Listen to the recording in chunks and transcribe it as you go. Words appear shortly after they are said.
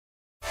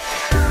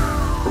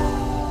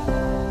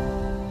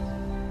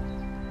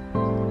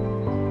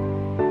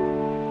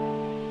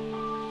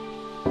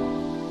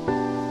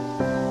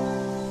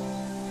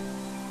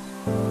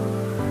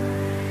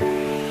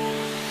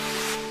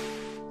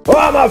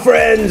Hello my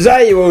friends, how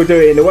you all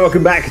doing?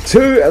 Welcome back to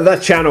the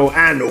channel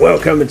and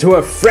welcome to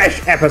a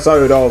fresh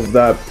episode of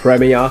the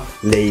Premier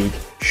League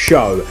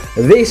show.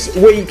 This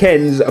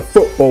weekend's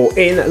football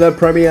in the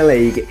Premier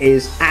League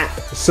is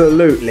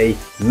absolutely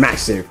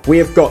massive. We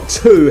have got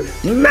two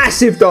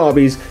massive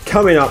derbies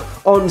coming up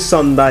on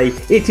Sunday.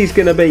 It is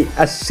going to be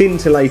a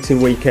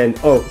scintillating weekend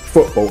of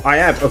football. I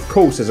have, of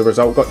course, as a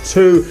result, got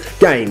two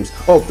games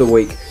of the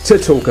week to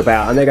talk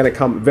about, and they're going to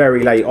come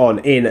very late on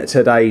in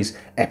today's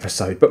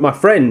episode. But my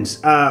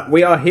friends,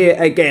 we are here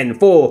again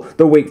for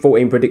the Week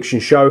 14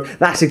 prediction show.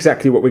 That's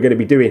exactly what we're going to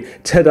be doing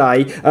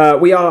today.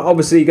 We are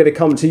obviously going to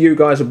come to you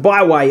guys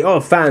by way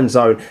of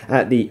Fanzone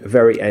at the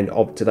very end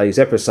of today's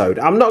episode.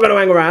 I'm not going to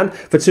hang around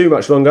for too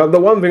much longer. The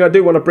one thing I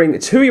do want to bring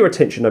to your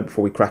attention though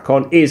before we crack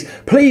on is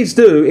please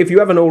do, if you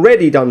haven't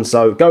already done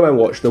so, go and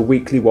watch the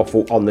weekly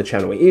waffle on the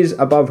channel. It is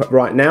above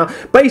right now.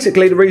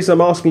 Basically, the reason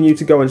I'm asking you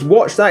to go and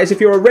watch that is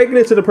if you're a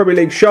regular to the Premier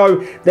League show,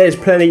 there's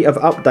plenty of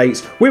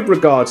updates with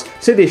regards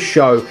to this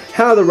show,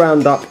 how the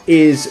roundup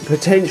is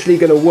potentially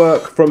going to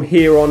work from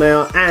here on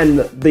out, and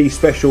the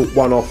special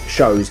one-off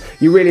shows.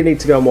 You really need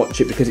to go and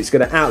watch it because it's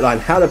going to outline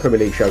how the Premier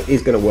League show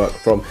is going to work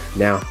from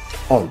now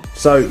on.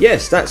 So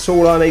yes, that's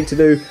all I need to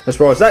do as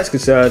far as that's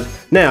concerned.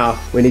 Now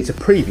we need to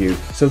preview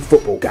some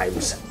football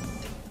games.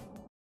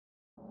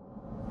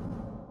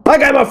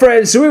 Okay my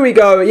friends, so here we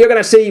go. You're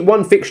going to see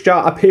one fixture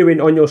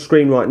appearing on your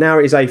screen right now.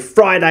 It is a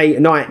Friday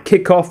night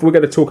kickoff. We're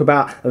going to talk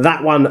about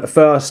that one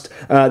first,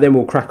 then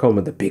we'll crack on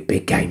with the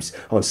big games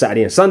on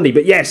Saturday and Sunday.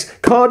 But yes,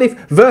 Cardiff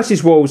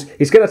versus Wolves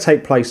is going to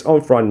take place on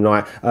Friday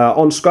night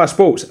on Sky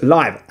Sports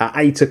live at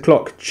 8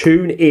 o'clock.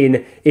 Tune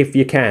in if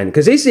you can,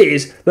 because this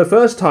is the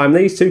first time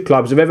these two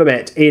clubs have ever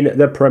met in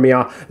the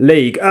Premier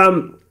League.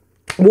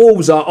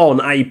 Wolves are on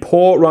a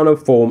poor run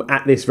of form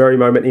at this very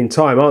moment in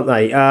time, aren't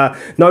they?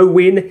 No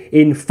win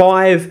in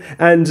 5,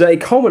 and it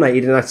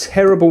culminated in a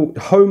terrible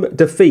home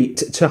defeat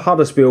to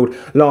Huddersfield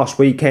last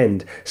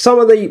weekend. Some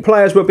of the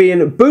players were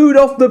being booed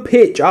off the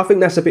pitch. I think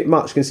that's a bit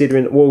much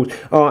considering that Wolves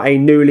are a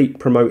newly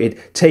promoted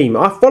team.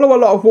 I follow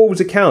a lot of Wolves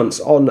accounts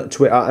on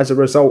Twitter as a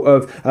result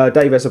of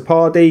Dave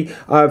Esapardi.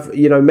 I've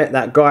met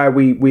that guy.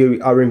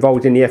 We are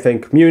involved in the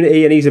FN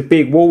community, and he's a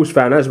big Wolves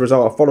fan. As a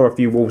result, I follow a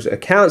few Wolves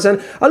accounts,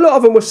 and a lot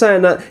of them were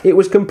saying that it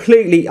was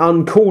completely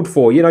uncalled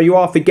for. You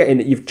are forgetting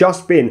that you've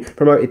just been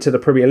promoted to the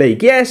Premier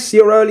League. Yes,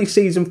 your early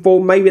season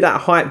form, maybe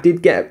that hype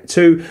did get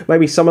to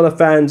maybe some of the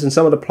fans and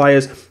some of the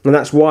players, and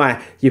that's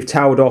why you've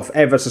tailed off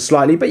ever so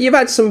slightly. But you've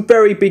had some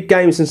very big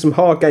games and some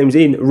hard games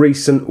in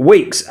recent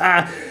weeks.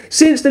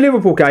 Since the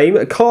Liverpool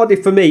game,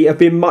 Cardiff for me have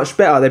been much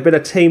better. They've been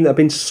a team that have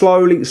been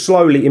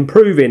slowly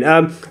improving.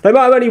 They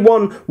might have only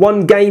won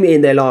one game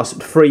in their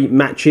last 3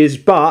 matches,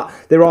 but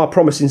there are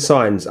promising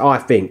signs, I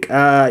think.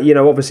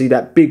 Obviously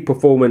that big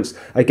performance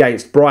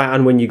against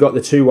Brighton when you got the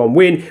 2-1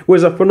 win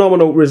was a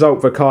phenomenal result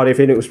for Cardiff,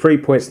 and it was 3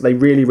 points that they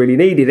really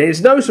needed. And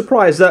it's no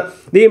surprise that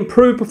the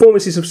improved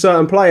performances of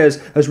certain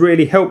players has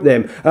really helped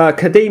them.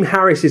 Kadeem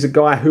Harris is a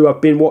guy who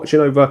I've been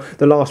watching over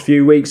the last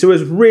few weeks who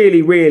has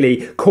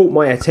really caught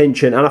my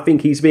attention, and I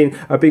think he's been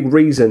a big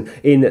reason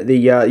in the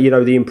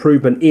the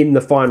improvement in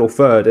the final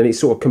third, and it's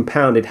sort of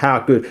compounded how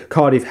good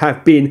Cardiff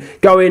have been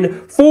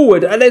going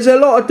forward. And there's a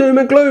lot of doom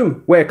and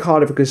gloom where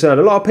Cardiff are concerned.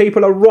 A lot of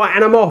people are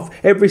writing them off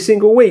every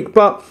single week,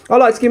 but I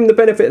like to give them the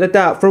benefit of the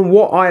doubt from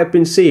what I have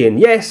been seeing.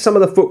 Yes, some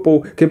of the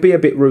football can be a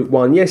bit Route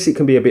 1. Yes, it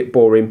can be a bit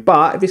boring,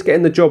 but if it's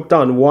getting the job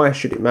done, why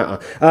should it matter?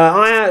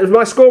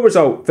 My score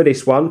result for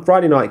this one,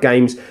 Friday night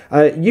games,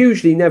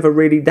 usually never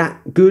really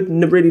that good,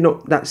 really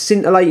not that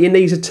scintillating.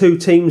 These are two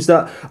teams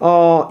that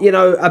are,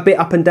 a bit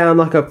up and down.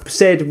 Like I've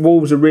said,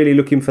 Wolves are really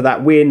looking for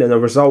that win and a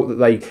result that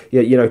they,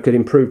 could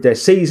improve their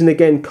season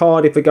again.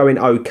 Cardiff are going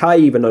okay,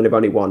 even though they've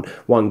only won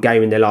one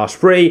game in their last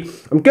 3.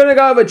 I'm going to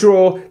go with a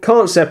draw.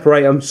 Can't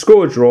separate them.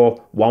 Score draw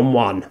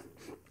 1-1.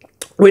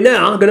 We're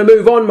now going to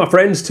move on, my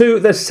friends, to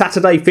the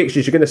Saturday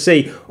fixtures. You're going to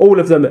see all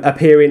of them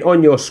appearing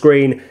on your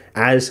screen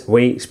as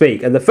we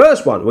speak. And the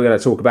first one we're going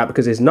to talk about,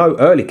 because there's no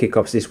early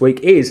kickoffs this week,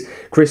 is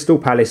Crystal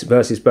Palace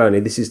versus Burnley.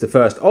 This is the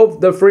first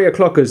of the 3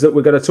 o'clockers that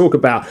we're going to talk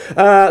about.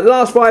 The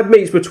last 5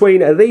 meets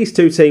between these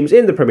two teams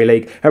in the Premier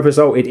League have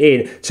resulted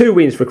in 2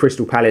 wins for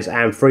Crystal Palace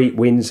and 3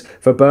 wins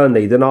for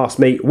Burnley. The last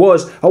meet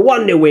was a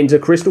 1-0 win to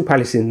Crystal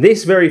Palace in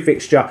this very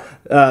fixture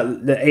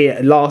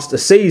last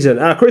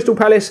season. Crystal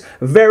Palace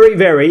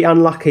very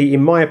unlucky,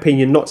 in my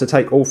opinion, not to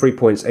take all 3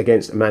 points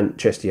against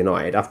Manchester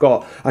United. I've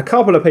got a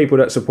couple of people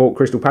that support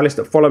Crystal Palace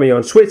that follow me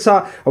on Twitter.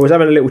 I was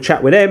having a little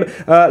chat with them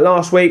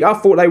last week. I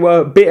thought they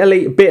were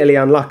bitterly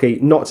unlucky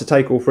not to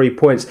take all 3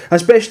 points,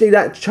 especially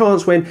that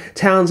chance when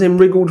Townsend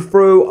wriggled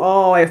through.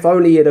 Oh, if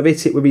only he'd have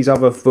hit it with his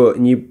other foot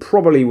and you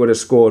probably would have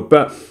scored.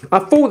 But I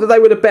thought that they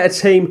were the better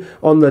team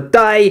on the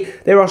day.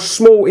 There are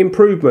small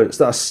improvements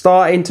that are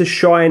starting to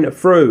shine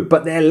through,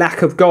 but their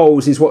lack of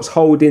goals is what's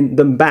holding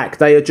them back.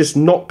 They are just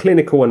not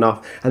clinical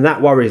enough, and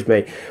that worries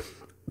me.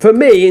 For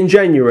me, in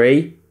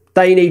January,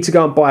 they need to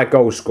go and buy a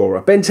goal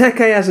scorer.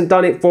 Benteke hasn't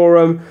done it for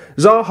them.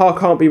 Zaha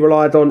can't be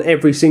relied on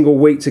every single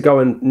week to go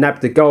and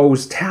nab the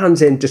goals.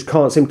 Townsend just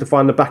can't seem to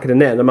find the back of the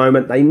net at the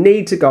moment. They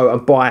need to go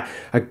and buy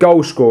a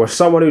goal scorer,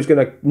 someone who's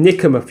going to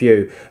nick them a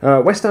few.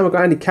 West Ham have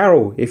got Andy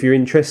Carroll, if you're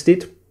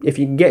interested. If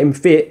you can get him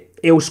fit,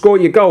 he'll score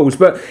your goals.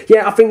 But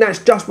yeah, I think that's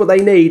just what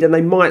they need, and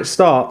they might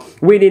start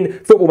winning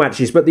football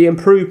matches, but the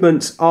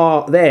improvements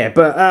are there.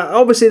 But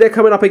obviously they're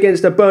coming up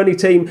against a Burnley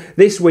team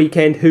this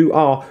weekend who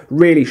are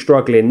really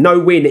struggling. No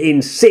win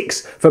in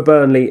 6 for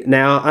Burnley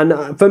now,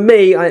 and for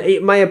me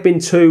it may have been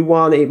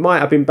 2-1, it might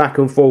have been back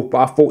and forth, but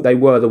I thought they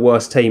were the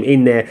worst team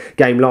in their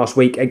game last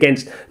week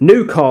against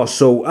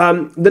Newcastle.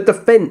 The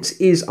defence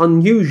is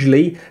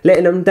unusually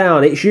letting them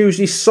down. It's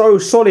usually so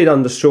solid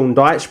under Sean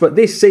Dyche, but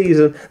this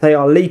season they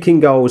are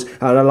leaking goals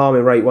at an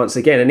alarming rate once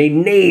again, and he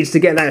needs to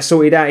get that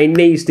sorted out. He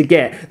needs to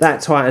get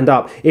that tightened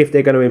up if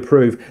they're going to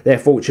improve their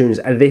fortunes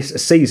this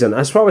season.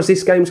 As far as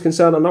this game's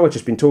concerned, I know I've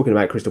just been talking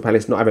about Crystal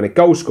Palace not having a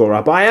goal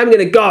scorer, but I am going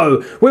to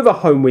go with a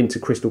home win to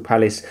Crystal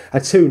Palace, a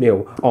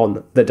 2-0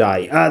 on the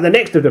day. The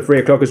next of the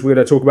 3 o'clockers we're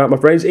going to talk about, my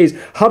friends, is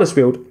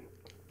Huddersfield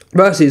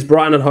versus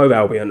Brighton and Hove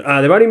Albion.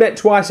 They've only met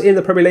twice in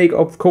the Premier League,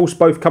 of course,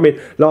 both coming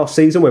last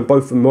season when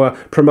both of them were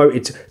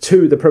promoted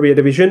to the Premier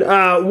Division.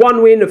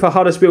 1 win for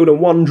Huddersfield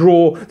and 1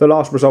 draw. The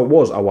last result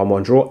was a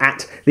 1-1 draw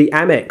at the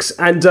Amex.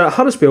 And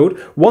Huddersfield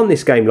won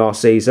this game last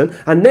season,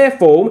 and their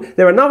form,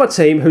 they're another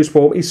team whose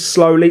form is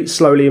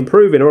slowly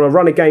improving. They're on a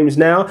run of games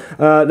now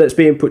that's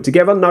being put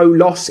together. No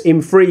loss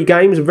in 3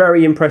 games.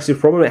 Very impressive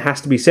from them, it has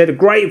to be said. A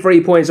great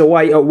 3 points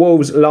away at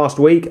Wolves last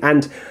week,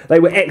 and they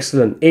were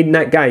excellent in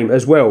that game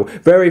as well.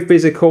 Very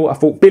physical. I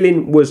thought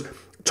Billing was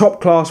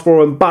top class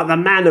for them, but the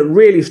man that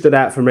really stood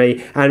out for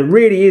me and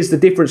really is the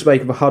difference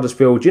maker for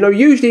Huddersfield, you know,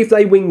 usually if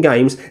they win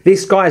games,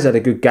 this guy's had a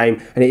good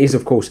game, and it is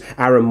of course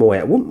Aaron Moy.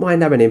 I wouldn't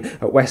mind having him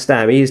at West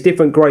Ham. He is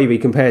different gravy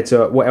compared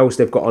to what else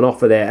they've got on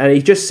offer there, and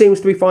he just seems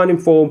to be finding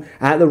form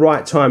at the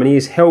right time, and he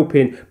is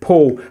helping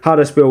pull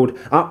Huddersfield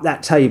up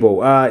that table.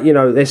 You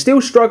know, they're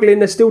still struggling,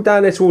 they're still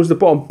down there towards the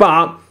bottom,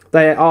 but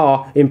there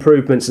are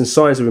improvements and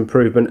signs of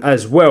improvement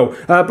as well.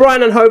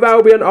 Brighton and Hove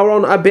Albion are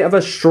on a bit of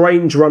a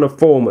strange run of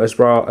form as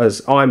far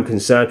as I'm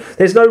concerned.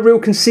 There's no real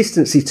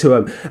consistency to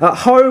them. At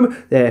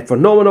home, they're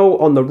phenomenal.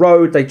 On the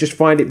road, they just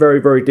find it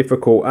very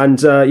difficult.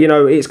 And, you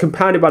know, it's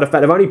compounded by the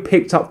fact they've only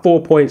picked up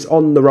 4 points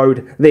on the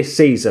road this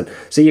season.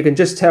 So you can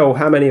just tell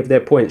how many of their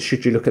points,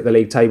 should you look at the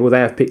league table, they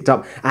have picked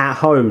up at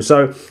home.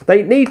 So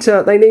they need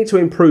to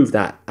improve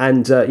that.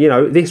 And, you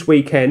know, this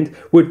weekend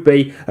would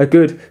be a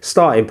good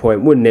starting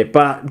point, wouldn't it?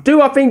 But do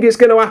I think it's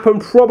going to happen?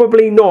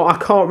 Probably not.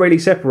 I can't really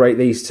separate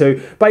these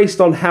two based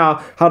on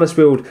how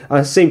Huddersfield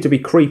seem to be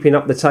creeping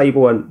up the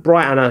table, and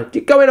Brighton are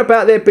going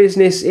about their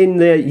business in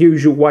their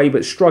usual way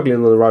but struggling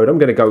on the road. I'm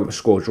going to go with a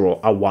score draw,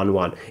 a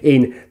 1-1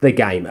 in the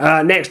game.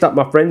 Next up,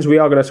 my friends, we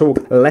are going to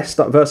talk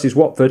Leicester versus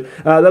Watford.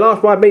 The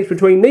last 5 meets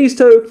between these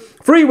two,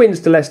 3 wins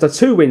to Leicester,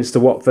 2 wins to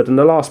Watford, and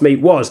the last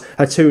meet was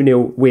a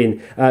 2-0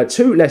 win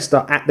to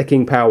Leicester at the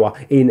King Power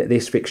in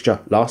this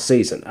fixture last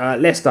season.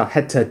 Leicester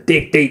had to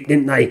dig deep,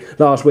 didn't they,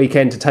 last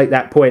weekend to take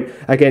that point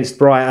against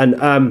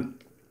Brighton.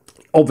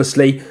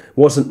 Obviously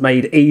wasn't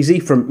made easy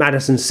from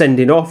Maddison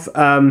sending off.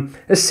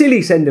 A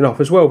silly sending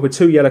off as well with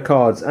 2 yellow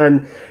cards.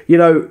 And, you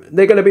know,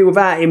 they're going to be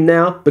without him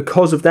now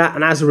because of that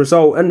and as a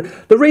result. And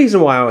the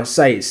reason why I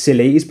say it's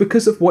silly is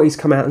because of what he's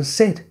come out and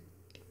said.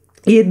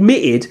 He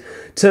admitted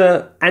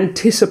to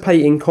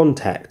anticipating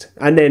contact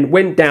and then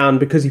went down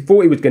because he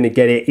thought he was going to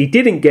get it. He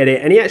didn't get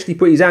it, and he actually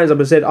put his hands up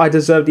and said, I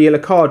deserve the yellow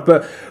card.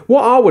 But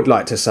what I would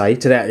like to say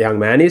to that young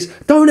man is,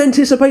 don't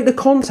anticipate the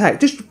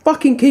contact. Just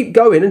fucking keep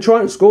going and try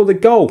and score the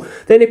goal.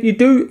 Then if you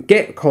do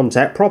get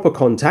contact, proper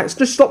contacts,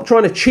 just stop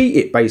trying to cheat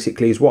it,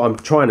 basically, is what I'm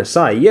trying to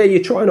say. Yeah,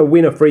 you're trying to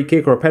win a free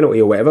kick or a penalty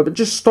or whatever, but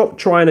just stop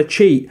trying to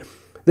cheat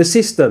the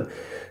system.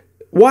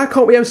 Why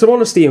can't we have some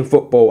honesty in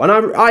football?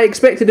 And I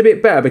expected a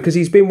bit better because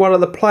he's been one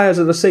of the players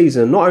of the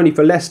season, not only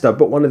for Leicester,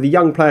 but one of the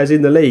young players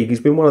in the league. He's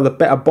been one of the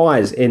better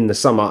buys in the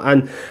summer.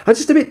 And I'm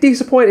just a bit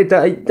disappointed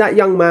that that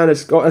young man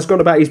has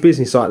gone about his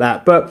business like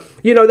that. But,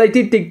 you know, they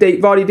did dig deep.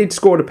 Vardy did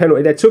score the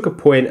penalty. They took a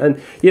point.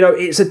 And, you know,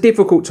 it's a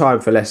difficult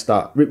time for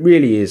Leicester. It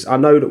really is. I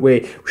know that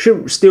we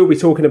shouldn't still be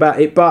talking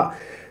about it, but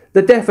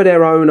the death of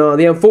their owner,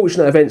 the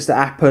unfortunate events that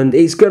happened,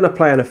 it's going to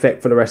play an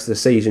effect for the rest of the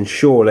season,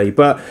 surely.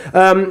 But,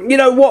 you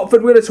know,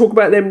 Watford, we're going to talk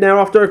about them now.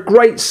 After a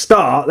great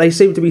start, they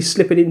seem to be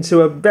slipping into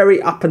a very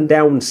up and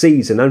down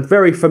season and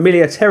very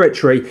familiar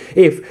territory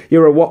if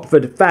you're a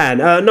Watford fan.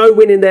 No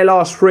win in their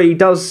last 3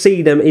 does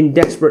see them in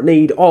desperate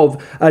need of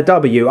a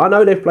W. I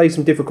know they've played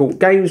some difficult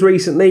games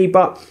recently,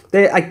 but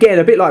they're, again,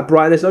 a bit like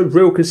Brighton, there's no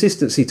real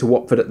consistency to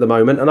Watford at the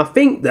moment. And I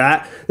think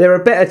that they're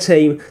a better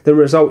team than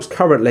results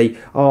currently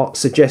are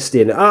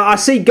suggesting. I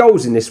see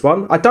goals in this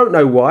one. I don't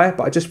know why,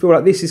 but I just feel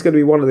like this is going to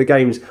be one of the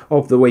games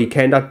of the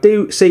weekend. I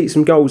do see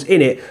some goals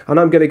in it, and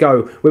I'm going to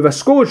go with a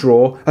score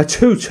draw, a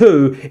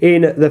 2-2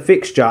 in the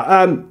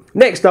fixture.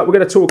 Next up, we're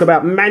going to talk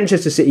about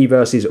Manchester City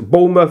versus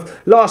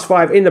Bournemouth. Last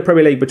 5 in the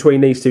Premier League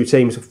between these two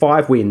teams,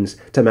 5 wins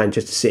to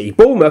Manchester City.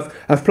 Bournemouth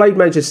have played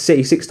Manchester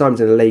City 6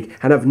 times in the league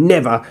and have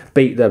never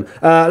beat them.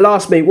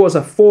 Last meet was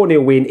a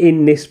 4-0 win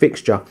in this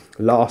fixture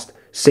last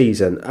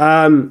season.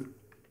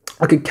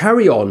 I could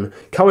carry on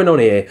coming on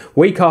here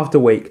week after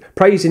week,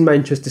 praising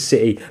Manchester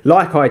City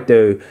like I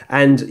do,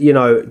 and, you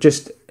know,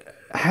 just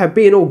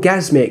being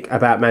orgasmic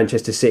about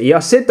Manchester City. I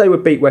said they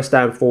would beat West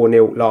Ham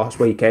 4-0 last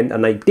weekend,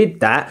 and they did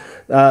that.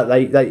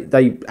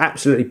 They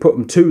absolutely put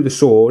them to the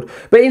sword.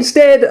 But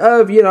instead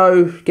of, you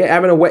know,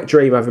 having a wet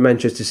dream over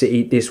Manchester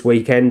City this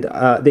weekend,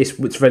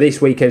 for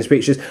this weekend's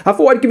fixtures, I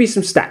thought I'd give you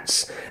some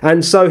stats.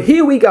 And so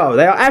here we go.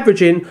 They are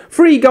averaging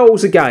 3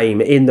 goals a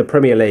game in the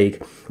Premier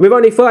League. With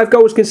only 5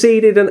 goals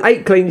conceded and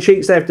 8 clean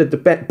sheets, they have the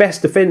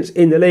best defence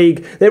in the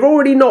league. They've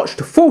already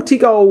notched 40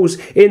 goals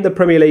in the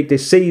Premier League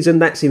this season.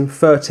 That's in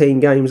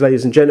 13 games,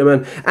 ladies and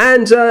gentlemen.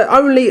 And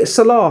only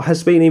Salah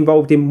has been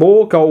involved in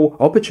more goal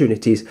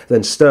opportunities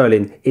than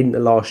Sterling in the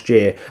last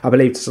year. I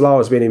believe Salah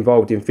has been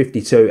involved in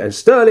 52 and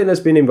Sterling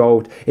has been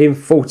involved in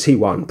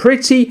 41.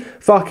 Pretty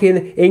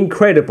fucking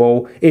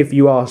incredible, if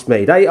you ask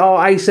me. They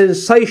are a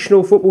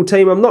sensational football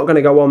team. I'm not going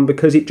to go on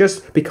because it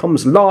just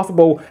becomes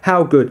laughable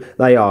how good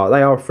they are.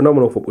 They are a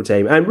phenomenal football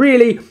team. And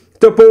really,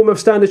 do Bournemouth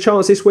stand a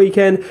chance this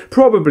weekend?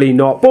 Probably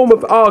not.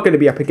 Bournemouth are going to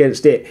be up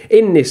against it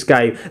in this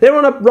game. They're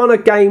on a run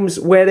of games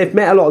where they've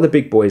met a lot of the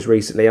big boys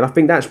recently, and I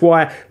think that's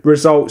why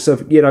results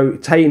have, you know,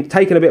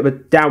 taken a bit of a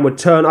downward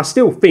turn. I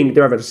still think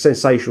they're having a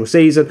sensational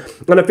season,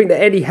 and I think that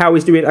Eddie Howe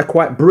is doing a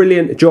quite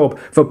brilliant job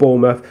for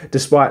Bournemouth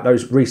despite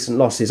those recent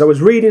losses. I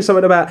was reading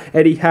something about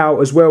Eddie Howe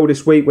as well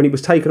this week when he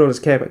was taken on as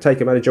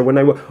caretaker manager when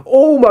they were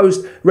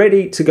almost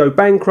ready to go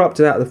bankrupt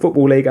out of the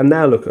Football League, and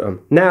now look at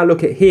them. Now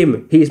look at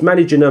him. He's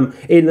managing them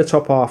in the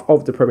top half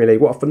of the Premier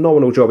League. What a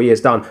phenomenal job he has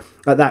done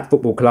at that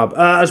football club.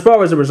 As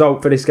far as the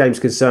result for this game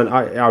is concerned,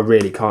 I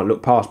really can't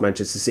look past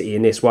Manchester City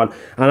in this one,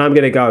 and I'm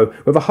going to go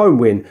with a home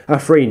win, a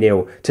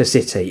 3-0 to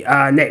City.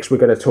 Next, we're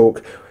going to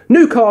talk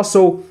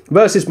Newcastle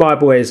versus my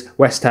boys,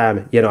 West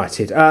Ham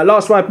United.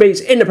 Last 5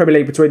 meets in the Premier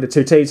League between the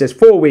two teams. There's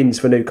 4 wins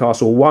for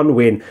Newcastle, 1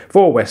 win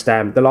for West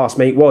Ham. The last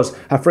meet was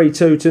a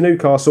 3-2 to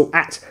Newcastle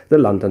at the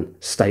London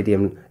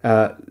Stadium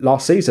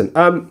last season.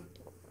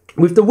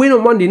 With the win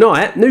on Monday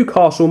night,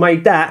 Newcastle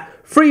made that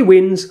 3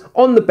 wins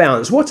on the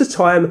bounce. What a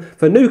time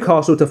for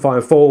Newcastle to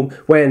find form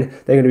when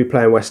they're going to be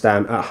playing West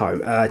Ham at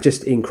home.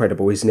 Just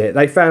incredible, isn't it?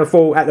 They found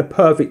form at the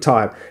perfect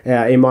time,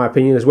 in my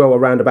opinion, as well,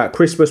 around about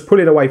Christmas,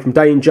 pulling away from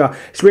danger.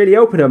 It's really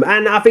opened them.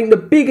 And I think the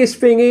biggest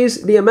thing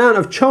is the amount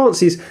of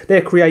chances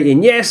they're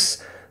creating.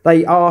 Yes,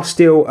 they are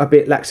still a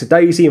bit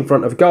lackadaisy in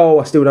front of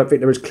goal. I still don't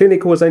think they're as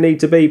clinical as they need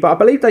to be, but I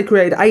believe they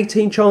created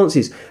 18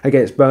 chances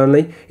against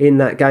Burnley in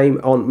that game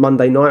on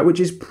Monday night, which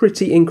is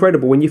pretty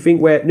incredible when you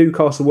think where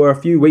Newcastle were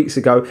a few weeks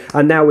ago,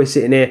 and now we're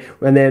sitting here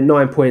and they're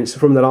 9 points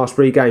from the last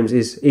 3 games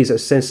is a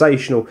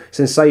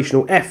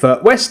sensational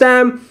effort. West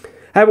Ham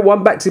haven't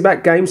won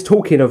back-to-back games.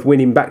 Talking of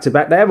winning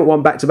back-to-back, they haven't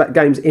won back-to-back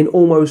games in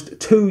almost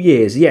 2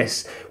 years.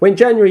 Yes, when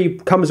January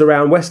comes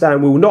around, West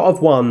Ham will not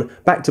have won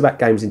back-to-back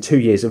games in 2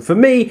 years. And for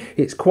me,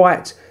 it's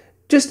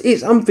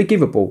it's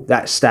unforgivable,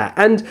 that stat.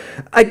 And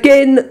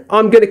again,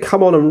 I'm going to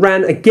come on and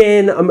rant.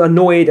 Again, I'm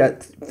annoyed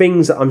at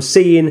things that I'm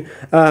seeing,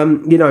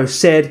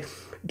 said.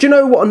 Do you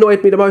know what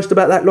annoyed me the most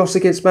about that loss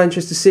against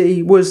Manchester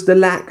City was the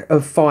lack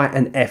of fight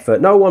and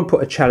effort. No one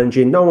put a challenge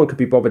in. No one could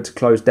be bothered to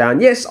close down.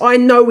 Yes, I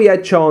know we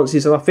had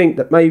chances, and I think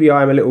that maybe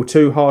I am a little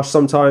too harsh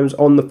sometimes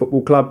on the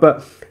football club,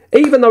 but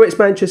even though it's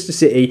Manchester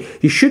City,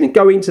 you shouldn't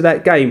go into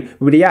that game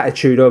with the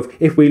attitude of,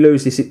 if we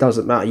lose this, it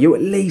doesn't matter. You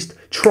at least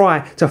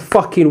try to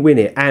fucking win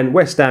it. And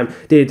West Ham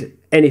did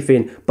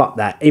anything but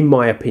that, in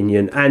my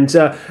opinion. And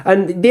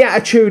the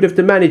attitude of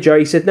the manager,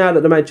 he said, now that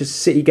the Manchester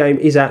City game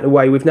is out of the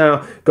way, we've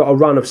now got a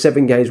run of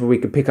 7 games where we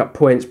could pick up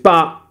points,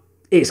 but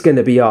it's going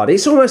to be hard.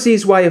 It's almost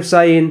his way of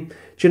saying,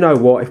 do you know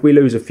what, if we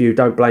lose a few,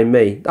 don't blame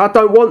me. I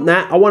don't want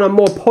that. I want a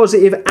more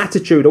positive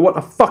attitude. I want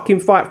a fucking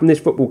fight from this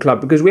football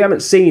club, because we haven't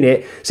seen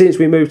it since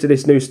we moved to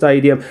this new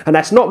stadium. And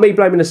that's not me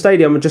blaming the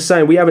stadium. I'm just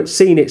saying we haven't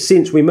seen it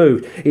since we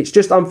moved. It's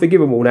just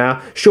unforgivable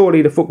now.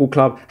 Surely the football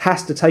club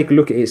has to take a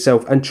look at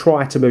itself and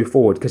try to move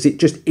forward, because it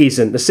just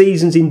isn't. The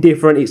season's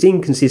indifferent, it's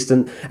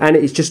inconsistent, and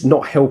it's just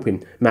not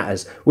helping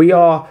matters. We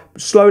are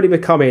slowly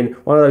becoming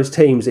one of those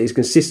teams that is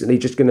consistently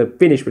just going to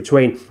finish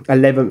between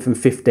 11th and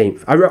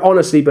 15th. I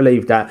honestly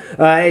believe that.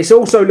 It's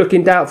also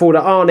looking doubtful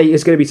that Arnie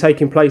is going to be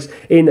taking place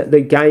in the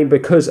game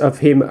because of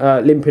him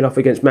limping off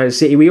against Man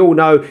City. We all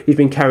know he's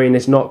been carrying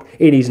this knock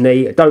in his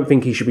knee. I don't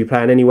think he should be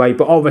playing anyway,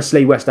 but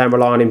obviously West Ham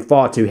rely on him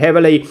far too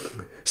heavily.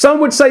 Some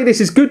would say this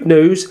is good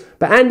news,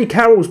 but Andy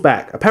Carroll's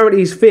back. Apparently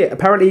he's fit.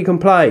 Apparently he can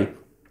play.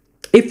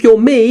 If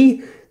you're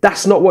me,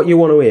 That's not what you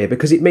want to hear,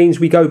 because it means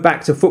we go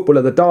back to football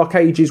of the dark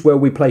ages where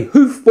we play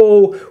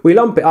hoofball, we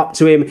lump it up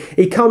to him,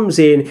 he comes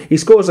in, he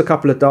scores a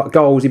couple of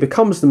goals, he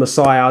becomes the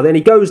Messiah, then he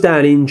goes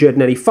down injured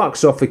and then he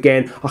fucks off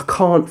again. I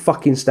can't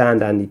fucking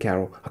stand Andy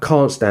Carroll. I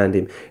can't stand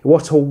him.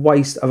 What a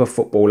waste of a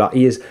footballer.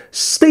 He is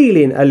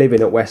stealing a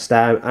living at West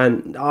Ham,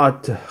 and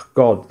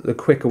God, the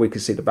quicker we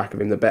can see the back of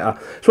him, the better.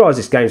 As far as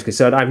this game's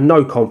concerned, I have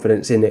no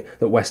confidence in it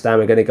that West Ham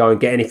are going to go and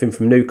get anything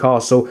from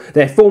Newcastle.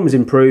 Their form's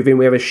improving.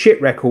 We have a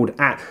shit record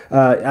at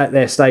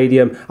their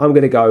stadium. I'm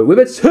going to go with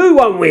a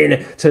 2-1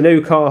 win to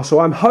Newcastle.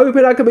 I'm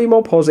hoping I can be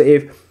more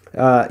positive,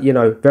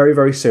 very,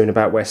 very soon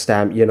about West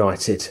Ham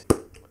United.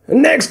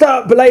 Next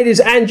up,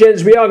 ladies and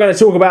gents, we are going to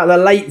talk about the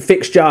late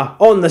fixture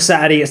on the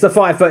Saturday. It's the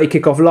 5:30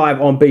 kickoff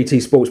live on BT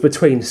Sports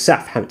between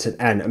Southampton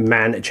and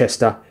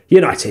Manchester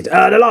United.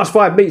 The last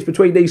 5 meets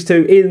between these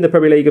two in the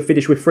Premier League have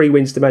finished with 3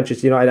 wins to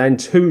Manchester United and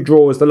 2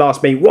 draws. The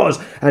last meet was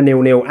a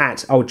 0-0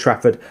 at Old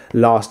Trafford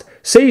last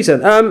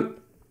season.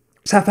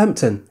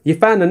 Southampton, you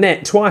found the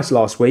net twice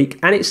last week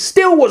and it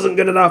still wasn't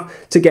good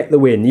enough to get the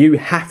win. You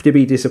have to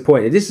be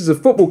disappointed. This is a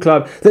football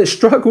club that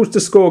struggles to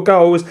score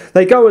goals.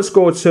 They go and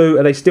score 2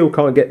 and they still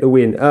can't get the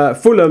win.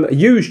 Fulham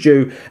used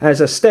you as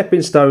a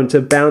stepping stone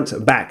to bounce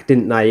back,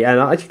 didn't they?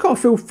 And you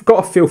got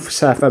to feel for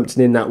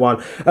Southampton in that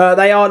one.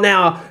 They are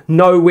now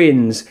no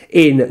wins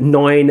in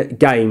 9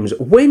 games.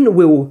 When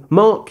will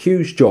Mark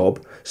Hughes'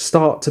 job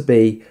start to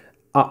be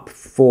up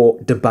for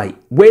debate?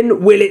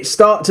 When will it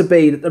start to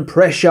be that the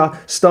pressure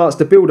starts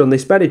to build on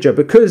this manager?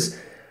 Because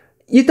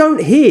you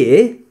don't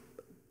hear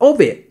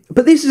of it.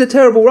 But this is a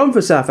terrible run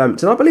for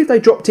Southampton. I believe they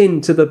dropped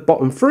into the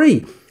bottom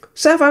 3.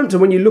 Southampton,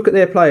 when you look at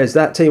their players,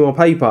 that team on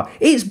paper,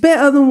 it's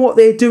better than what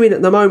they're doing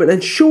at the moment,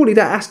 and surely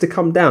that has to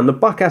come down. The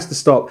buck has to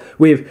stop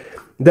with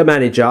the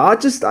manager.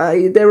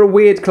 They're a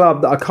weird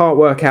club that I can't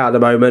work out at the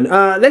moment.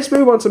 Let's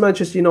move on to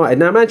Manchester United.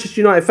 Now,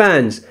 Manchester United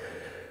fans,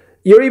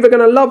 you're either going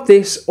to love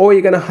this or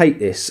you're going to hate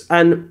this.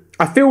 And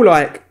I feel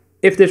like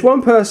if there's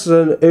one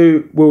person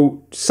who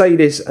will say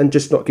this and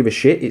just not give a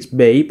shit, it's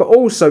me. But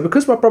also,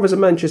 because my brother's a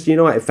Manchester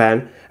United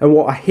fan and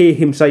what I hear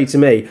him say to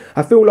me,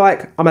 I feel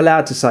like I'm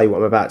allowed to say what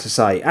I'm about to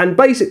say. And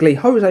basically,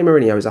 Jose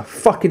Mourinho is a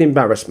fucking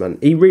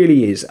embarrassment. He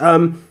really is.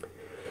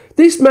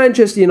 This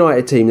Manchester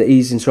United team that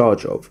he's in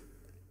charge of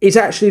is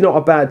actually not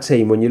a bad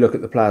team when you look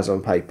at the players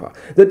on paper.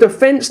 The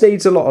defence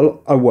needs a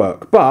lot of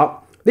work.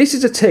 But this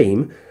is a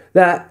team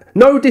that,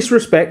 no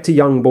disrespect to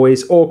Young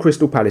Boys or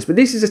Crystal Palace, but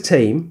this is a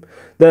team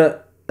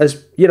that,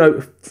 as you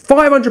know,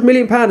 £500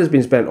 million has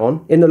been spent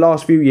on in the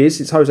last few years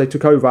since Jose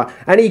took over,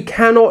 and he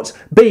cannot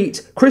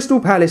beat Crystal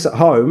Palace at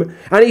home,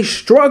 and he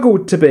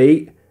struggled to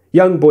beat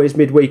Young Boys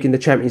midweek in the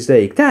Champions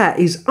League. That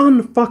is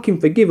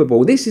unfucking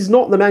forgivable. This is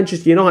not the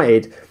Manchester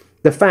United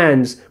the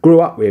fans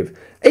grew up with.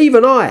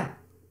 Even I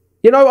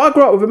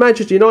grew up with a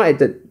Manchester United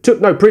that took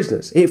no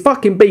prisoners. It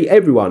fucking beat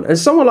everyone. And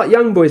someone like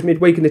Young Boys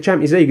midweek in the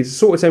Champions League is the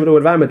sort of team that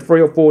would have hammered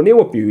 3 or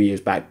 4-0 a few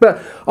years back.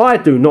 But I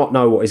do not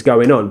know what is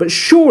going on. But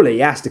surely he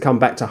has to come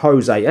back to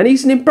Jose. And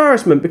he's an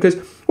embarrassment, because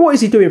what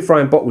is he doing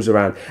throwing bottles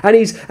around? And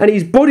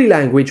his body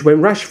language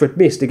when Rashford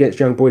missed against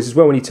Young Boys as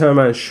well, when he turned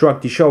around and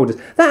shrugged his shoulders.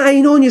 That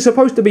ain't on. You're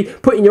supposed to be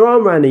putting your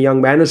arm around the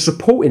young man and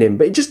supporting him.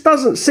 But it just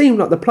doesn't seem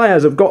like the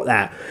players have got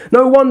that.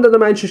 No wonder the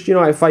Manchester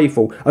United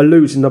faithful are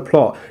losing the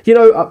plot.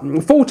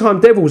 Full-time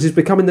Devils is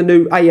becoming the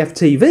new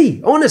AFTV.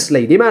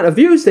 Honestly, the amount of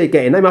views they're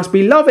getting, they must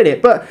be loving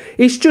it. But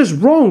it's just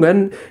wrong.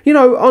 And,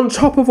 on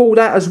top of all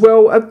that as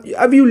well,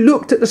 have you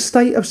looked at the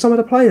state of some of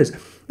the players?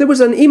 There was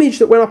an image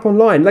that went up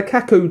online,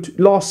 Lukaku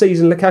last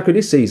season, Lukaku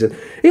this season.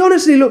 He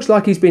honestly looks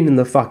like he's been in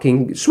the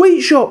fucking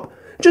sweet shop,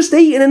 just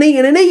eating and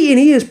eating and eating.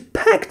 He has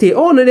packed it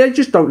on and they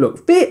just don't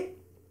look fit.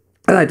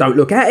 And they don't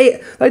look at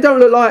it. They don't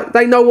look like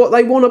they know what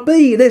they want to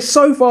be. They're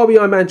so far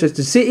behind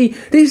Manchester City.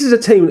 This is a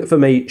team that, for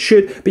me,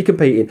 should be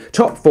competing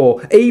top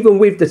 4, even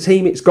with the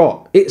team it's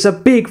got. It's a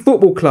big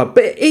football club,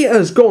 but it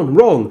has gone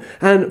wrong.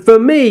 And for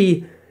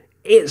me,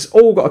 it's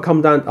all got to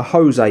come down to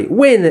Jose.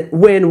 When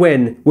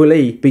will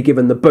he be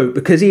given the boot?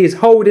 Because he is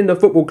holding the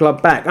football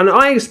club back. And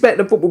I expect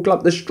the football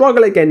club to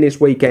struggle again this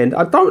weekend.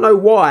 I don't know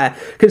why,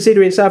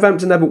 considering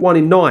Southampton haven't won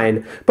in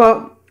 9.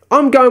 But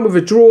I'm going with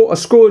a draw, a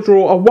score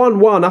draw, a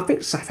 1-1. I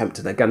think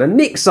Southampton are going to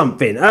nick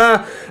something.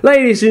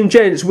 Ladies and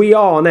gents, we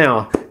are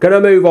now going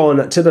to move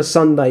on to the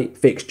Sunday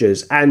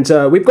fixtures. And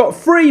we've got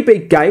 3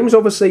 big games.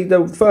 Obviously,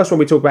 the first one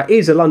we talk about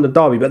is a London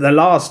derby. But the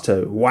last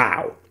 2,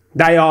 wow.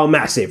 They are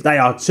massive. They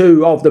are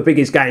 2 of the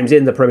biggest games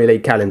in the Premier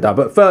League calendar.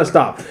 But first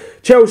up,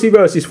 Chelsea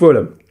versus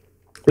Fulham.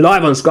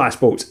 Live on Sky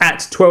Sports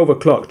at 12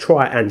 o'clock.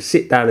 Try and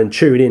sit down and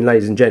tune in,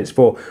 ladies and gents,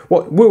 for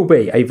what will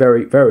be a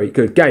very, very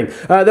good game.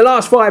 The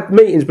last 5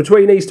 meetings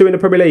between these two in the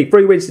Premier League.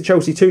 3 wins to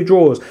Chelsea, 2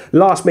 draws.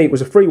 Last meet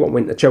was a 3-1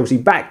 win to Chelsea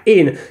back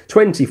in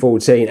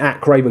 2014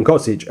 at Craven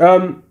Cottage.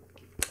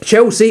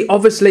 Chelsea,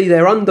 obviously,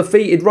 their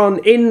undefeated run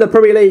in the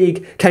Premier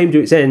League came to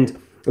its end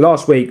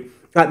last week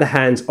at the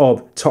hands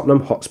of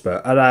Tottenham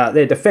Hotspur. And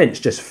their defence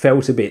just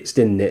fell to bits,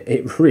 didn't it?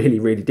 It really,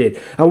 really did.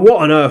 And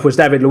what on earth was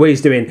David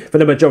Luiz doing for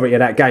the majority of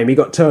that game? He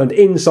got turned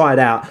inside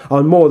out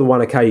on more than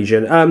one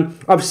occasion.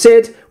 I've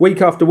said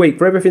week after week,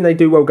 for everything they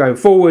do well going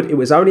forward, it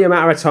was only a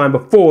matter of time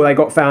before they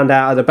got found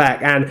out at the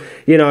back. And,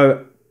 you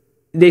know,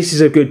 this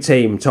is a good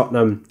team,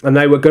 Tottenham, and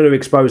they were going to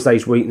expose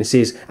those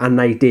weaknesses, and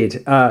they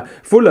did.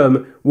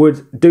 Fulham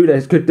could do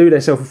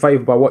themselves a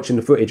favour by watching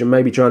the footage and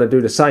maybe trying to do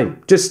the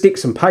same. Just stick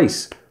some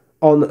pace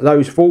on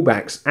those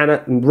fullbacks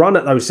and run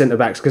at those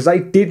centre-backs, because they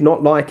did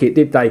not like it,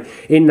 did they,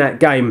 in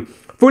that game.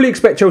 Fully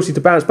expect Chelsea to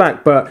bounce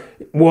back, but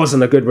it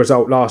wasn't a good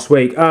result last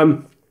week.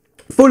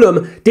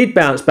 Fulham did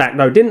bounce back,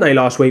 though, didn't they,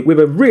 last week, with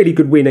a really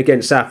good win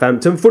against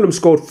Southampton. Fulham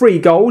scored 3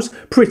 goals,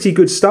 pretty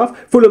good stuff.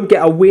 Fulham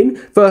get a win,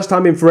 first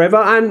time in forever,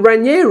 and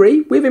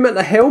Ranieri, with him at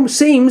the helm,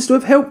 seems to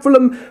have helped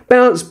Fulham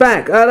bounce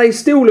back. They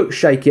still look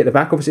shaky at the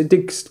back. Obviously, it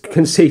did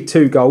concede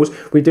 2 goals.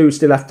 We do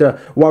still have to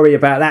worry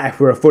about that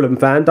if we're a Fulham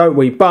fan, don't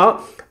we? But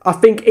I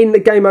think in the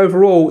game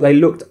overall, they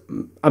looked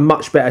a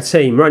much better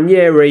team.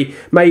 Ranieri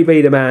may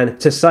be the man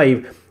to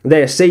save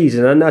their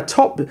season. And a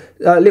top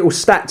little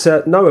stat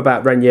to know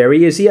about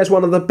Ranieri is he has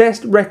one of the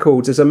best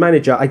records as a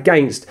manager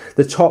against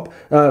the top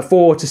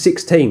 4 to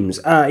 6 teams.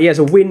 He has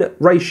a win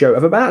ratio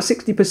of about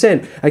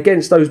 60%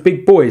 against those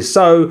big boys.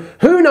 So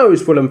who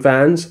knows, Fulham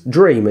fans?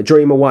 Dream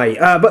away.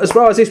 But as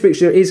far as this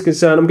fixture is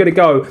concerned, I'm going to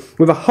go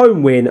with a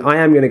home win. I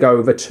am going to go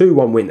with a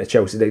 2-1 win to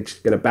Chelsea. They're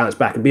just going to bounce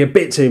back and be a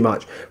bit too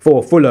much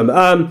for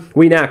Fulham.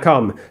 We now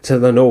come to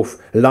the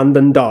North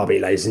London derby,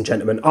 ladies and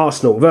gentlemen.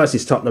 Arsenal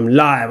versus Tottenham,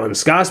 live on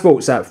Sky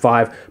Sports at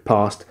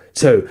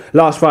 2:05.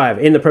 Last 5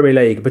 in the Premier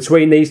League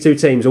between these two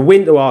teams: a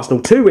win to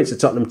Arsenal, 2 wins to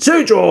Tottenham,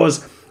 2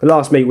 draws. The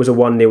last meet was a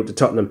 1-0 to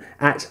Tottenham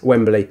at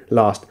Wembley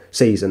last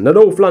season. The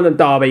North London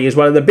derby is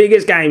one of the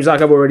biggest games,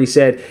 like I've already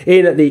said,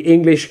 in the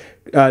English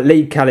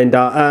league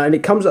calendar, and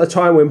it comes at a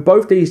time when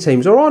both these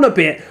teams are on a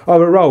bit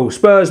of a roll.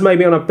 Spurs may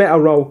be on a better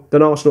roll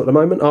than Arsenal at the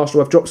moment.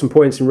 Arsenal have dropped some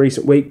points in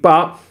recent week,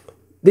 but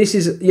this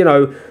is, you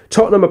know,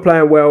 Tottenham are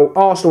playing well.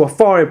 Arsenal are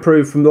far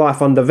improved from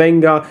life under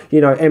Wenger.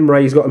 You know,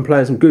 Emre's got them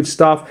playing some good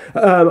stuff.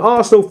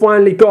 Arsenal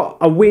finally got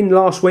a win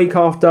last week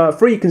after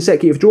 3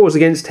 consecutive draws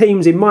against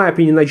teams, in my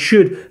opinion, they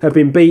should have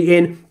been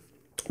beaten.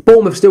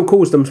 Bournemouth still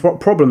caused them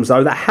problems,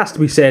 though, that has to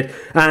be said.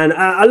 And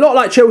a lot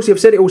like Chelsea have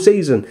said it all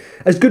season.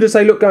 As good as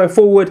they look going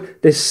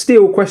forward, there's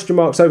still question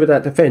marks over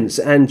that defence.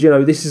 And, you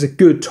know, this is a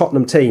good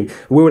Tottenham team.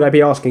 Will they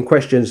be asking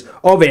questions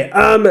of it?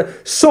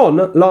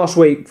 Son, last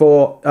week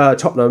for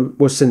Tottenham,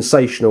 was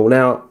sensational.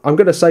 Now, I'm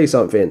going to say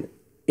something.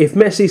 If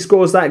Messi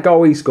scores that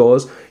goal he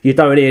scores, you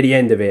don't hear the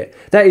end of it.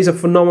 That is a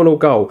phenomenal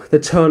goal. The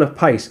turn of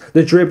pace,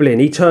 the dribbling.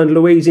 He turned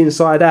Luiz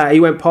inside out. He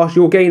went past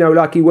Jorginho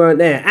like he weren't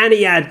there. And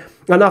he had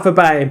enough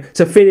about him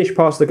to finish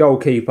past the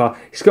goalkeeper.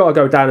 He's got to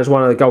go down as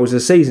one of the goals of the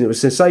season. It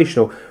was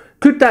sensational.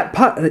 Could that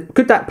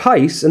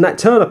pace and that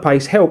turn of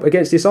pace help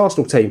against this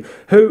Arsenal team?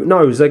 Who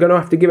knows? They're going to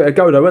have to give it a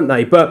go, though, aren't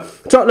they? But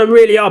Tottenham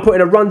really are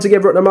putting a run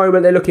together at the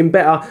moment. They're looking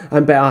better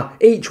and better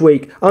each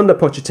week under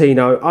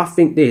Pochettino. I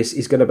think this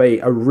is going to be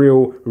a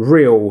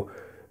real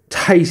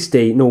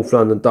tasty North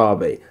London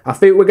derby. I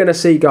think we're going to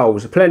see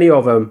goals, plenty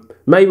of them.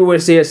 Maybe we'll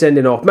see a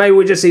sending off. Maybe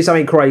we'll just see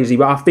something crazy.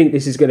 But I think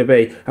this is going to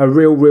be a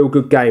real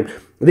good game.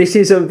 This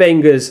isn't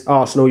Wenger's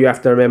Arsenal, you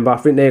have to remember. I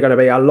think they're going to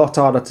be a lot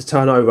harder to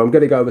turn over. I'm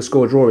going to go with a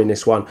score draw in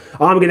this one.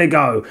 I'm going to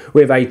go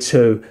with a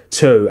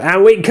 2-2.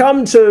 And we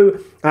come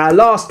to our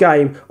last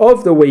game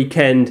of the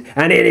weekend,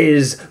 and it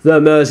is the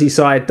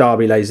Merseyside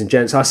derby, ladies and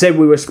gents. I said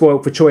we were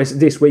spoilt for choice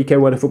this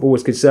weekend when the football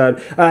was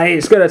concerned.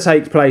 It's going to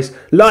take place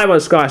live on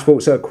Sky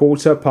Sports at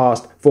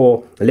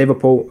 4:15,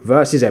 Liverpool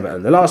versus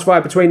Everton. The last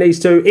 5 between these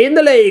two in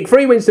the league: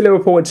 3 wins to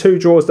Liverpool and 2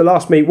 draws. The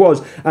last meet was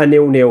a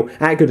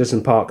 0-0 at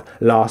Goodison Park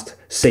last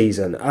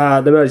season. The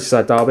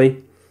Merseyside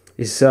derby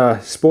is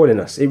spoiling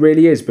us. It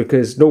really is,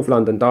 because North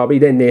London derby,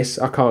 then this,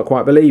 I can't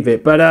quite believe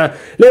it. But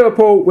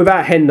Liverpool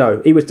without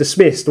Hendo, he was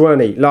dismissed,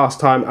 weren't he, last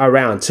time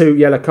around? 2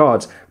 yellow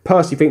cards.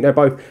 Personally think they're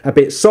both a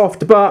bit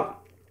soft, but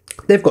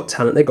they've got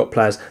talent, they've got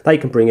players, they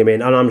can bring him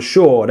in, and I'm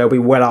sure they'll be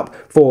well up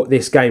for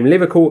this game.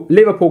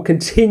 Liverpool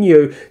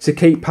continue to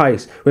keep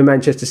pace with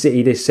Manchester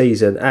City this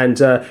season, and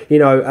you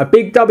know, a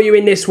big W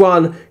in this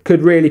one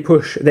could really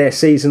push their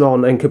season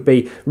on and could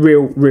be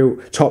real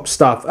top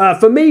stuff.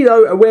 For me,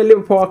 though, where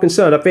Liverpool are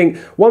concerned, I think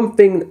one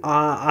thing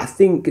I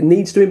think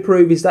needs to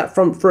improve is that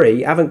front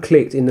three haven't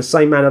clicked in the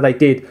same manner they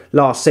did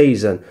last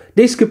season.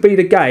 This could be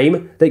the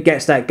game that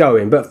gets that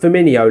going. But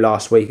Firmino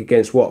last week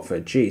against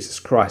Watford, Jesus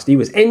Christ, he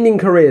was ending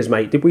careers,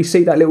 mate. Did we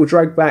see that little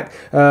drag back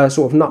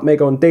sort of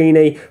nutmeg on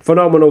Deeney?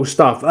 Phenomenal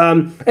stuff.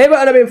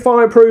 Everton have been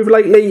far improved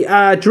lately,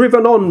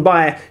 driven on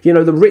by, you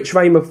know, the rich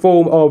vein of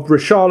form of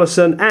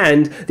Richarlison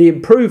and the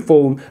improved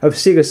form of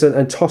Sigurdsson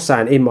and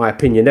Tosan, in my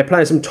opinion. They're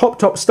playing some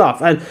top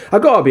stuff. And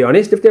I've got to be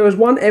honest, if there was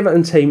one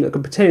Everton team that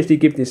could potentially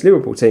give this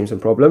Liverpool team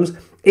some problems,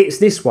 it's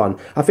this one.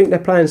 I think they're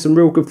playing some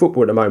real good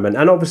football at the moment.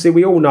 And obviously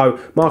we all know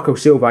Marco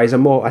Silva is a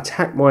more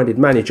attack-minded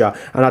manager,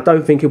 and I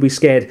don't think he'll be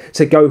scared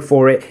to go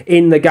for it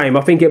in the game.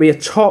 I think it'll be a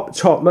top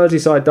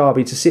Merseyside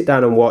derby to sit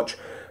down and watch.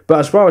 But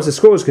as far as the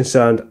score is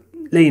concerned,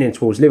 leaning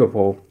towards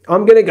Liverpool.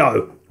 I'm going to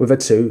go with a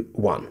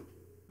 2-1.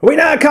 We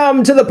now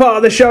come to the part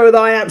of the show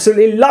that I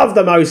absolutely love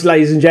the most,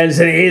 ladies and gents,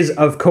 and it is,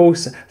 of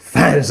course,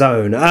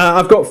 Fanzone.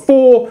 I've got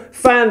 4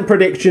 fan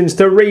predictions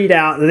to read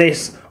out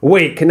this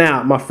week.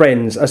 Now, my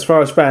friends, as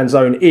far as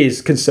Fanzone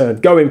is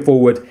concerned, going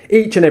forward,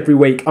 each and every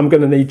week, I'm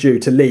going to need you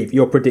to leave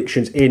your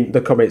predictions in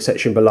the comment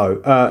section below.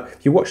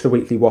 If you watch the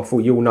Weekly Waffle,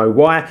 you'll know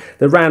why.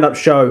 The roundup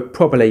show,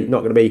 probably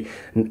not going to be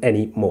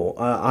any more.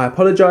 I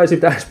apologise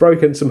if that's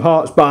broken some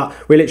hearts, but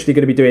we're literally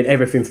going to be doing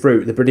everything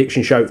through the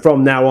prediction show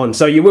from now on.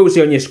 So you will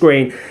see on your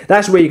screen,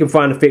 that's where you can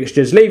find the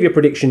fixtures. Leave your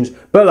predictions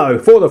below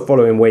for the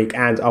following week,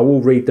 and I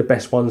will read the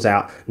best ones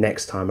out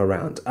next time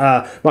around.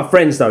 My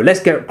friends, though, let's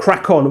get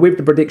crack on with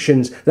the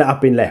predictions that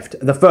have been left.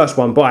 The first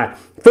one by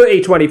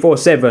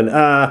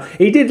 3024-7.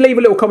 He did leave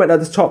a little comment at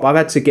the top. I've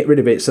had to get rid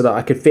of it so that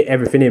I could fit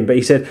everything in, but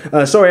he said,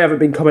 sorry I haven't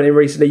been commenting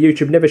recently.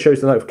 YouTube never shows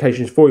the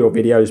notifications for your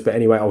videos, but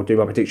anyway, I'll do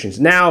my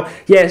predictions now.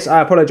 Yes, I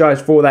apologise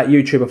for that.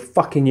 YouTube are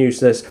fucking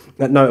useless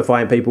at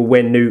notifying people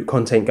when new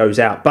content goes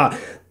out, but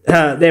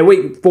their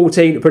week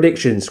 14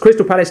 predictions.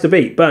 Crystal Palace to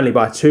beat Burnley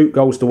by 2-1.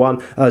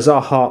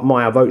 Zaha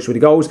Meyer votes with the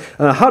goals.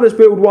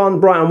 Huddersfield 1,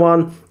 Brighton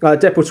 1,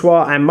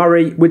 Depoitre and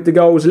Murray with the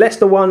goals.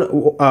 Leicester 1,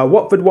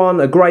 Watford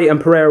 1, Gray and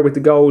Pereira with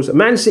the goals.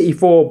 Man City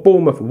 4,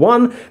 Bournemouth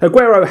 1,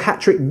 Aguero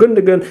hat-trick,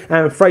 Gundogan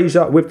and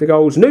Fraser with the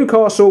goals.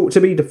 Newcastle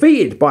to be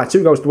defeated by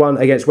 2-1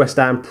 against West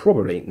Ham.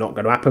 Probably not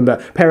going to happen,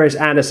 but Perez,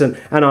 Anderson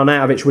and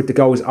Arnautovic with the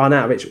goals.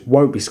 Arnautovic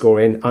won't be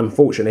scoring,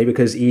 unfortunately,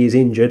 because he is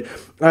injured.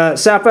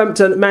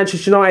 Southampton,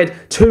 Manchester United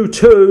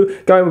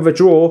 2-2, going with a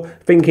draw,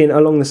 thinking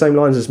along the same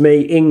lines as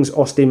me. Ings,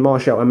 Austin,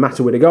 Martial and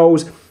Mata with the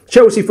goals.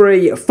 Chelsea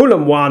 3,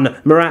 Fulham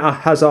 1, Morata,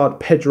 Hazard,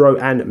 Pedro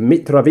and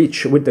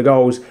Mitrovic with the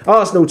goals.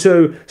 Arsenal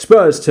 2,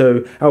 Spurs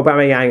 2,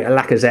 Aubameyang,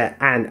 Lacazette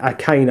and a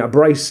Kane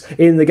brace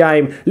in the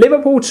game.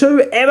 Liverpool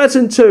 2,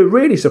 Everton 2.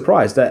 Really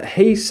surprised that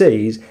he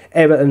sees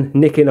Everton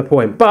nicking a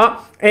point,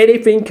 but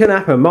anything can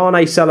happen.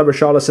 Mane, Salah,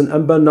 Richarlison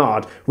and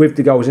Bernard with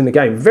the goals in the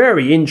game.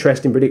 Very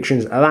interesting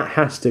predictions, that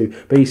has to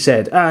be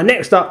said.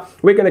 Next up,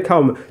 we're going to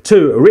come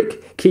to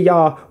Rick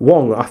Kia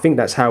Wong. I think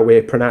that's how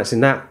we're pronouncing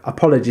that.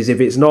 Apologies if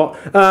it's not.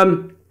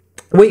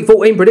 Week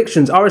 14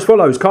 predictions are as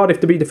follows.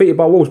 Cardiff to be defeated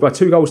by Wolves by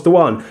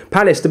 2-1.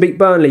 Palace to beat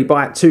Burnley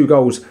by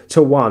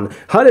 2-1.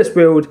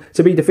 Huddersfield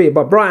to be defeated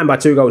by Brighton by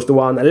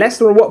 2-1.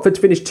 Leicester and Watford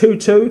to finish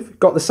 2-2.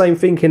 Got the same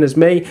thinking as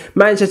me.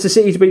 Manchester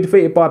City to be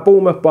defeated by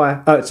Bournemouth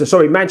by...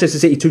 Manchester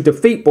City to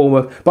defeat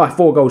Bournemouth by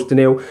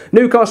 4-0.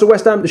 Newcastle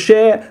West Ham to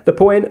share the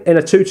point in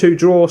a 2-2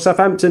 draw.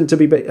 Southampton to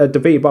be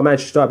defeated by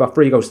Manchester United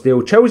by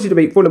 3-0. Chelsea to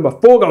beat Fulham by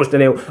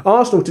 4-0.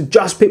 Arsenal to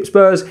just pip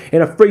Spurs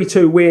in a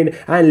 3-2 win.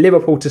 And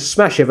Liverpool to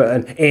smash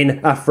Everton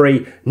in a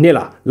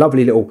 3-0.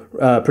 Lovely little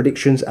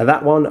predictions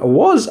that one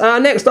was.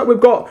 Next up, we've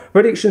got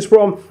predictions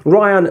from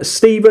Ryan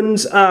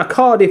Stevens.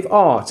 Cardiff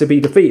are to be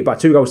defeated by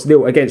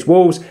 2-0 against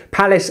Wolves.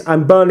 Palace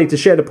and Burnley to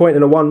share the point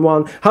in a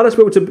 1-1.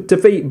 Huddersfield to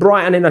defeat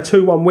Brighton in a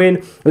 2-1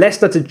 win.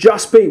 Leicester to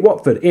just beat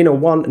Watford in a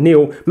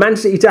 1-0. Man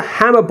City to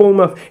hammer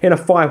Bournemouth in a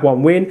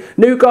 5-1 win.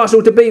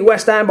 Newcastle to beat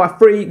West Ham by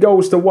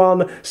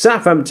 3-1.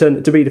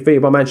 Southampton to be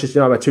defeated by Manchester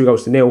United by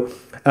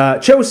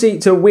 2-0. Chelsea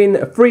to win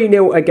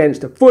 3-0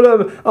 against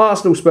Fulham.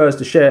 Arsenal Spurs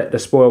to share the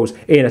spoils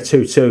in a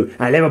 2-2.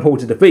 And Liverpool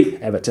to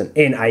defeat Everton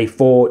in a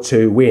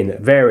 4-2 win.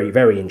 Very,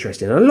 very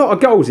interesting. And a lot of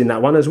goals in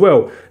that one as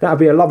well. That would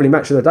be a lovely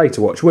match of the day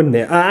to watch, wouldn't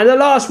it? And the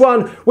last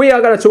one we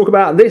are going to talk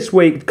about this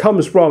week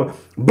comes from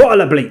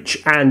Bottle of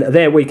Bleach. And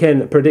their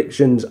weekend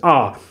predictions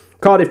are...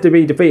 Cardiff to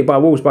be defeated by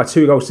Wolves by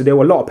 2-0. A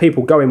lot of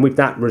people going with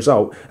that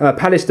result.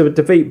 Palace to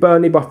defeat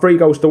Burnley by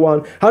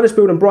 3-1.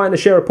 Huddersfield and Brighton to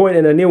share a point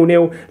in a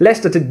 0-0.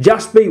 Leicester to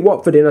just beat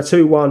Watford in a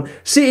 2-1.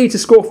 City to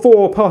score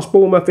 4 past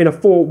Bournemouth in a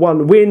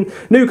 4-1 win.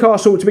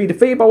 Newcastle to be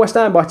defeated by West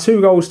Ham by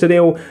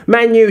 2-0.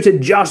 Man U to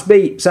just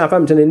beat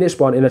Southampton in this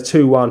one in a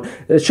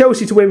 2-1.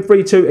 Chelsea to win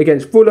 3-2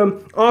 against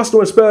Fulham.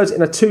 Arsenal and Spurs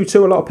in a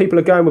 2-2. A lot of people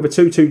are going with a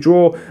 2-2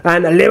 draw.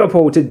 And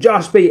Liverpool to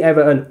just beat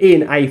Everton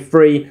in a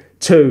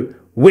 3-2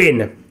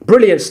 win.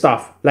 Brilliant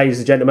stuff, ladies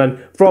and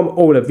gentlemen, from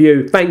all of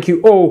you. Thank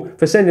you all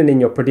for sending in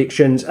your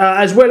predictions,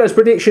 as well as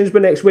predictions for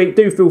next week.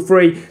 Do feel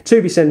free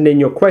to be sending in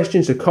your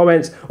questions and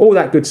comments, all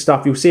that good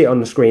stuff. You'll see it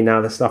on the screen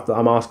now, the stuff that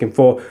I'm asking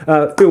for.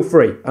 Feel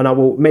free, and I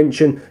will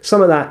mention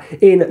some of that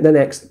in the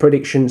next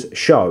predictions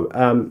show.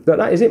 But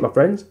that is it, my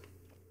friends.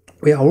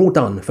 We are all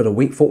done for the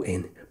week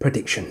 14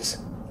 predictions.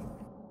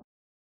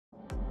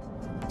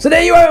 So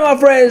there you are, my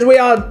friends. We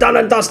are done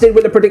and dusted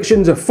with the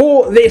predictions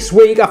for this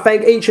week. I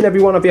thank each and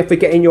every one of you for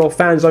getting your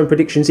Fanzone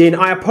predictions in.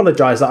 I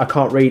apologise that I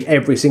can't read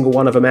every single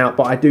one of them out,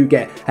 but I do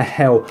get a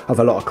hell of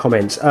a lot of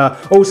comments.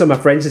 Also, my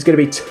friends, there's going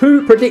to be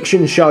 2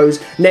 prediction shows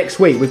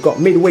next week. We've got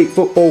midweek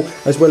football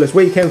as well as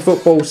weekend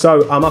football,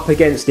 so I'm up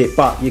against it,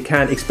 but you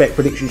can expect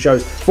prediction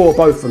shows for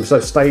both of them, so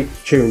stay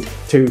tuned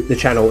to the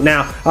channel.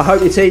 Now, I hope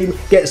your team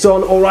gets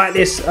on all right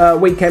this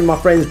weekend, my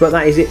friends, but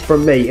that is it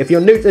from me. If you're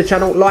new to the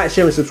channel, like,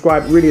 share and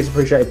subscribe. Really is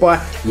appreciated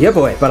by your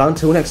boy. But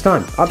until next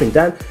time, I've been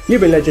Dan,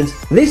 you've been Legends.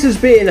 This has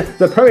been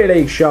the Premier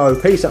League show.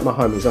 Peace out, my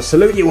homies. I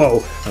salute you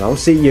all, and I'll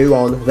see you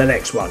on the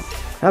next one.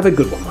 Have a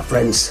good one, my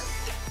friends.